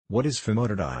What is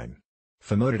famotidine?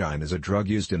 Famotidine is a drug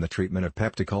used in the treatment of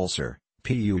peptic ulcer,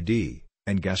 PUD,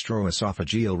 and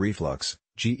gastroesophageal reflux,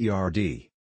 GERD.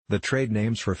 The trade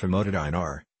names for famotidine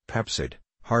are Pepcid,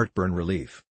 Heartburn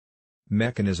Relief.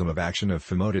 Mechanism of action of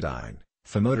famotidine.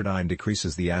 Famotidine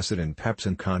decreases the acid and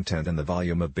pepsin content and the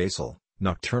volume of basal,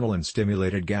 nocturnal and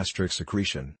stimulated gastric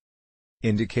secretion.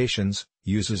 Indications,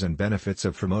 uses and benefits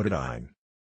of famotidine.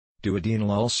 Duodenal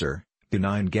ulcer,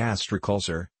 benign gastric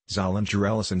ulcer,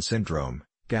 Zollinger-Ellison syndrome,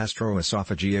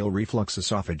 gastroesophageal reflux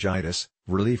esophagitis,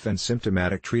 relief and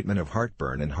symptomatic treatment of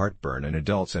heartburn in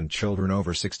adults and children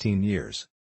over 16 years.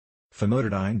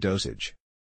 Famotidine dosage.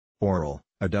 Oral,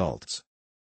 adults.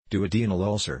 Duodenal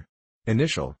ulcer.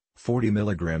 Initial, 40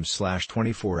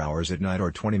 mg/24 hours at night or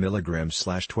 20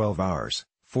 mg/12 hours,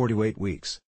 4 to 8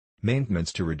 weeks.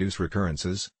 Maintenance to reduce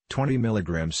recurrences, 20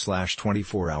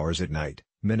 mg/24 hours at night,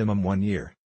 minimum 1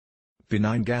 year.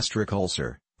 Benign gastric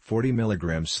ulcer, 40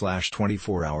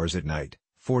 mg/24 hours at night,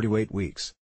 4 to 8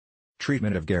 weeks.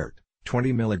 Treatment of GERD,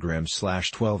 20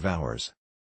 mg/12 hours.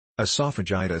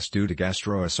 Esophagitis due to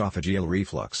gastroesophageal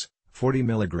reflux, 40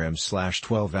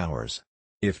 mg/12 hours.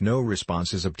 If no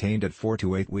response is obtained at 4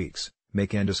 to 8 weeks,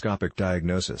 make endoscopic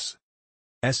diagnosis.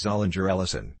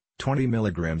 Zollinger-Ellison, 20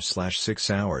 mg/6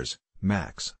 hours,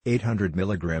 max 800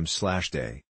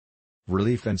 mg/day.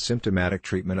 Relief and symptomatic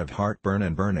treatment of heartburn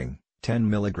and burning, 10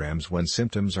 mg when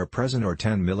symptoms are present or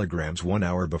 10 mg 1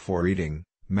 hour before eating,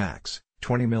 max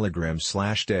 20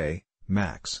 mg/day,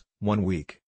 max 1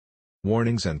 week.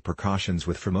 Warnings and precautions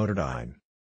with famotidine.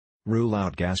 Rule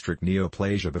out gastric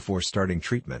neoplasia before starting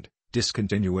treatment,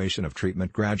 discontinuation of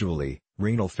treatment gradually,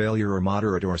 renal failure or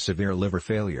moderate or severe liver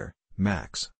failure,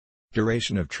 max.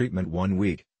 Duration of treatment 1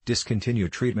 week, discontinue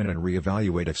treatment and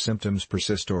reevaluate if symptoms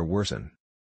persist or worsen.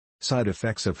 Side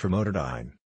effects of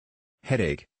famotidine.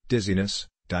 Headache, dizziness,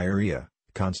 diarrhea,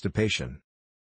 constipation.